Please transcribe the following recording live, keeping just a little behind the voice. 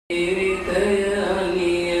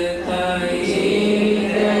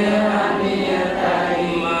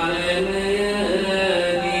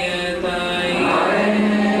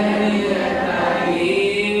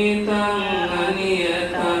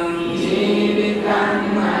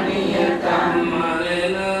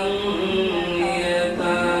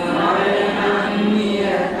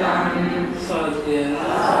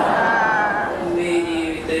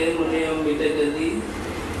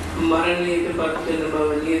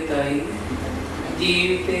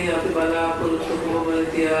ජීවිතේ අපි බලාපොරොත්තු කොහොමද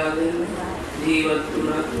තියාගෙන ජීවත්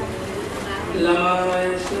වුණා ළමා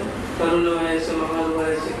වයස තරුණ වයස මහලු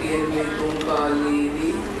වයස කියන මේ තුන්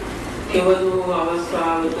කාලයේදී කෙවදු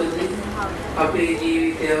අවස්ථාවකදී අපේ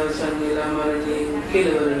ජීවිතය අවසන් වෙලා මරණයෙන්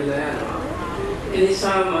කෙලවර වෙලා යනවා ඒ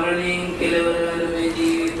නිසා මරණයෙන් කෙලවර වෙන මේ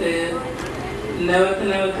ජීවිතය නැවත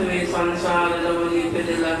නැවත මේ සංසාර ගමනේ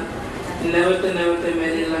ඉපදලා නැවත නැවත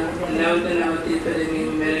මැරිලා නැවත නැවත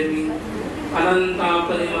ඉපදෙමින් මැරෙමින් අනන්ත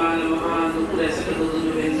පරිමාණ මහා දුක් රැසට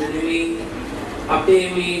දුරු වෙන්න නෙවෙයි අපේ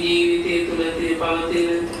මේ ජීවිතය තුළ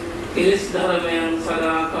පවතින කෙලෙස් ධර්මයන්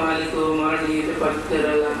සදාකාලිකව මරණයට පත්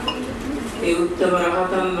කරලා ඒ උත්තම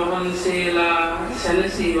රහතන් වහන්සේලා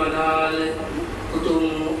සැනසී වදාළ උතුම්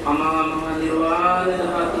අමා මහ නිර්වාණ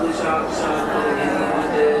ධාතුව සාක්ෂාත් කර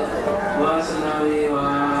ගැනීමට වාසනාව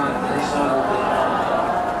වේවා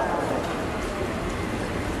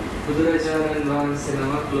බුදුරජාණන් වහන්සේ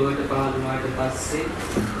නමක් ලොවට පහළ වුණාට පස්සේ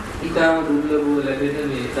ඊටම දුර්ලභව ලැබෙන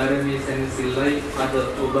මේ ධර්මයේ සැනසෙල්ලයි අද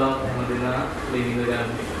ඔබ හැමදෙනා මේ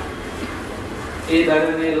විඳගන්නේ. ඒ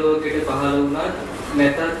ධර්මයේ ලෝකෙට පහළ වුණත්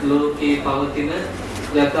නැතත් ලෝකේ පවතින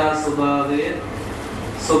යථා ස්වභාවය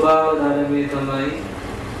ස්වභාව ධර්මයේ තමයි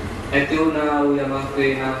ඇති වුණා වූ යමක්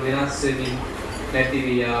වේ නම් වෙනස් වෙමින් නැති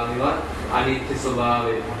වියාමවත් අනිත්‍ය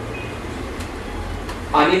ස්වභාවය.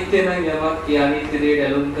 අනිත්‍ය නම් යමක් ඒ අනිත්‍ය දෙයට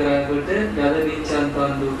ඇලුම් කරනකොට යද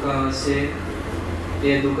නිච්ඡන්තං දුක්ඛං වශයෙන්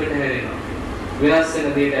ඒ දුකට හැරෙනවා. වෙනස් වෙන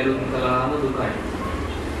දෙයට ඇලුම් කළාම දුකයි.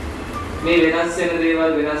 මේ වෙනස් වෙන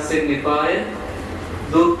දේවල් වෙනස් වෙන්න එපාය.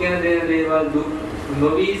 දුක් වෙන දේවල් දුක්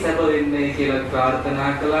නොවි සැප වෙන්නේ කියලා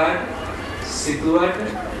ප්‍රාර්ථනා කළාට සිතුවට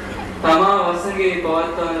තමා වශයෙන්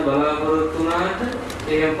පවත්වන බලාපොරොත්තු වුණාට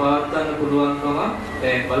එහෙම පවත්වන්න පුළුවන්කම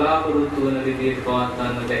බලාපොරොත්තු වෙන විදිහට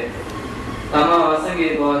පවත්වන්න බැහැ. තමා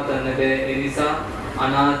වශයෙන් පවත්වන්න බැහැ. ඒ නිසා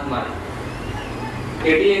අනාත්මයි.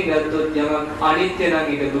 කෙටියෙන් ගත්තොත් යමක් අනිත්‍ය නම්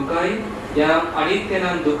ඒක දුකයි. යම් අනිත්‍ය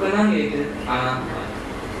නම් දුක නම් ඒක අනාත්මයි.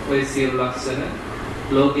 ඔය සියලු ලක්ෂණ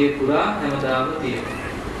ලෝකේ පුරා හැමදාම තියෙනවා.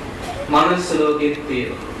 මනුෂ්‍ය ලෝකෙත්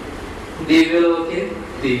තියෙනවා. දිව්‍ය ලෝකෙත්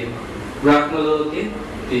තියෙනවා. බ්‍රහ්ම ලෝකෙත්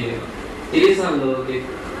තියෙනවා. තිරිසන් ලෝකෙත්,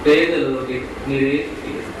 പ്രേත ලෝකෙත්, නිරේත්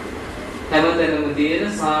තියෙනවා. හැමතැනම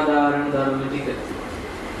තියෙන සාධාරණ ධර්ම ටික.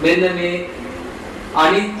 මෙන්න මේ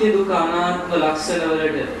අනිත්‍ය දුක අනාත්ම ලක්ෂණ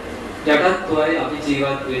වලට යටත්වයි අපි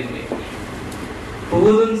ජීවත් වෙන්නේ.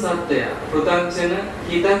 පුදුන් සත්‍යය පෘථග්ජන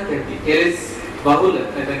හිතක් ඇති කෙලෙස් බහුල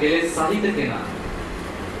නැත්නම් කෙලෙස් සහිත කෙනා.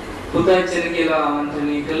 පෘථග්ජන කියලා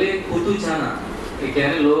ආමන්ත්‍රණය කළේ පුතු ජන. ඒ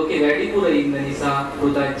කියන්නේ ලෝකේ වැඩිපුර ඉන්න නිසා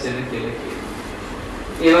පෘථග්ජන කියලා කියනවා.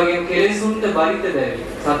 ඒ වගේම කෙලෙසුන්ට බරිත බැරි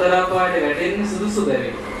සතර අපායට වැටෙන්න සුදුසු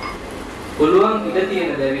බැරි පුළුවන් ඉඩ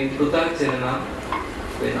තියෙන බැවින් පෘථග්ජන නම්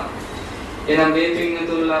වෙනවා. එහෙනම් මේ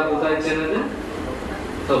පින්තුල්ලා පුතඥද?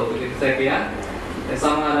 තෝ ඉස්සකියා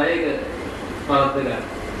සමහර අය පාරද්ද ගන්න.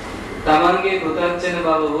 තමන්ගේ පුතඥ බව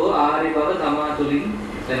හෝ ආර්ය බව තමා තුලින්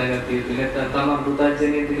දැනගත යුතුයි. නැත්නම් තමන්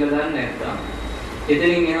පුතඥයෙක් කියලා දන්නේ නැත්නම්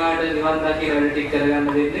එතනින් එහාට නිවන් දකින්න වැඩ ටික කරගන්න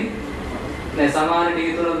දෙන්නේ නෑ. සමහර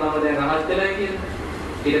ටික තුන මම දැන් රහත් වෙලා කියලා.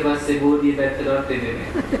 ඊට පස්සේ බෝධිය පැත්තටවත් දෙන්නේ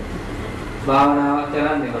නෑ. භාවනාවක්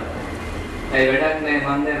කරන්නේවත්. ඇයි වැඩක් නෑ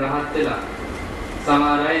මම දැන් රහත් වෙලා.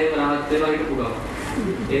 සමහර අය රහත් වෙලා හිටපු ගම.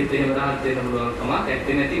 ඒත් එහෙම රහත් වෙන්න පුළුවන් කමක්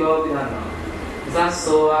ඇත්තේ නැති බව අපි දන්නවා. නිසා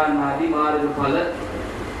සෝවාන් ආදී මාර්ගඵල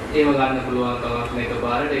ඒව ගන්න පුළුවන් කමක් මේක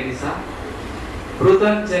බාරට. ඒ නිසා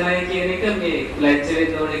පෘථග්ජනය කියන එක මේ ලැජ්ජ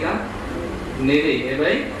වෙන්න ඕන එකක් නෙවෙයි.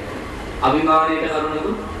 හැබැයි අභිමානයට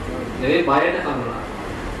කරුණකුත් නෙවෙයි, බයට කරුණක්.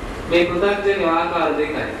 මේ පෘථග්ජන ආකාර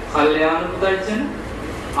දෙකයි. කල්යාණ පෘථග්ජන,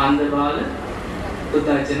 අන්ධබාල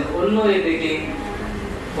පෘථග්ජන. ඔන්න ඔය දෙකෙන්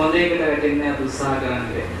හොඳ එකට වැටෙන්න අපි උත්සාහ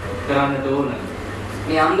කරන්නට ඕන.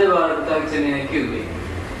 මේ අන්ධබාල පෘථග්ජනය කිව්වේ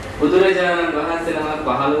බුදුරජාණන් වහන්සේ නමක්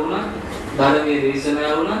පහළ වුණා, ධර්මයේ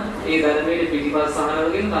දේශනා වුණා. ඒ ධර්මයේ පිටිපස්ස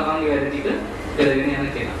අහනවගෙන තමන්ගේ වැඩ ටික කරගෙන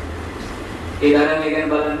යන කෙනා. ඒ ධර්මය ගැන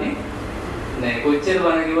බලන්නේ නෑ. කොච්චර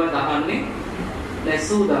බණ කිව්වත් අහන්නේ නෑ,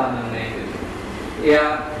 සූදානම් නෑ.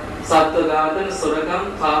 එයා සත්ව ඝාතන, සොරකම්,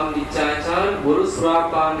 කාම මිච්ඡාචාර, බොරු,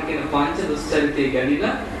 සුරාපාන කියන පංච දුස්චරිතය ගැනීම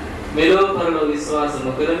මෙලොව පරලොව විශ්වාස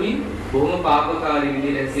නොකරමින් බොහොම පාපකාරී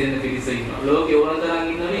විදිහට ඇසිරෙන පිරිස ඉන්නවා. ලෝකේ ඕන තරම්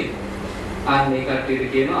ඉන්නව නේද? අන්න ඒ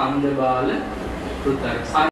කට්ටියට කියනවා අන්ධබාල පුරුද්දක්.